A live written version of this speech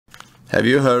Have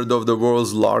you heard of the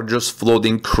world's largest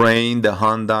floating crane, the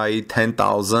Hyundai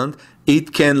 10,000?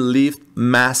 It can lift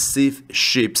massive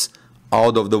ships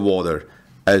out of the water,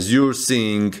 as you're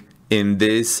seeing in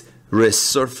this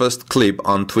resurfaced clip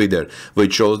on Twitter,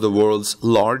 which shows the world's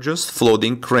largest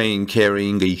floating crane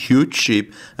carrying a huge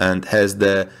ship, and has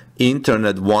the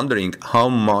internet wondering how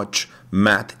much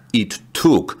math it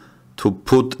took to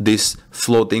put this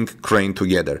floating crane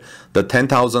together. The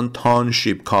 10,000-ton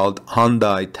ship called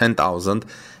Hyundai 10,000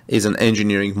 is an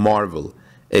engineering marvel,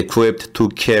 equipped to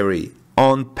carry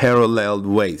unparalleled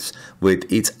weights.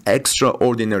 With its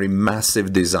extraordinary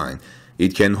massive design,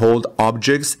 it can hold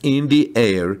objects in the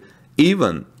air,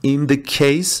 even in the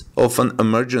case of an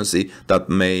emergency that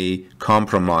may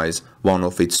compromise one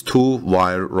of its two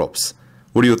wire ropes.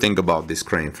 What do you think about this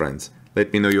crane, friends?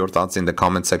 Let me know your thoughts in the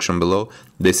comment section below.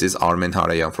 This is Armen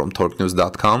Harayan from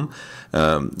torquenews.com.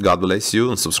 God bless you,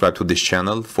 and subscribe to this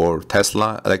channel for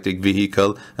Tesla, electric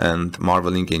vehicle, and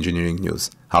marveling engineering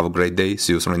news. Have a great day.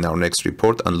 See you soon in our next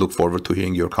report, and look forward to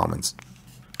hearing your comments.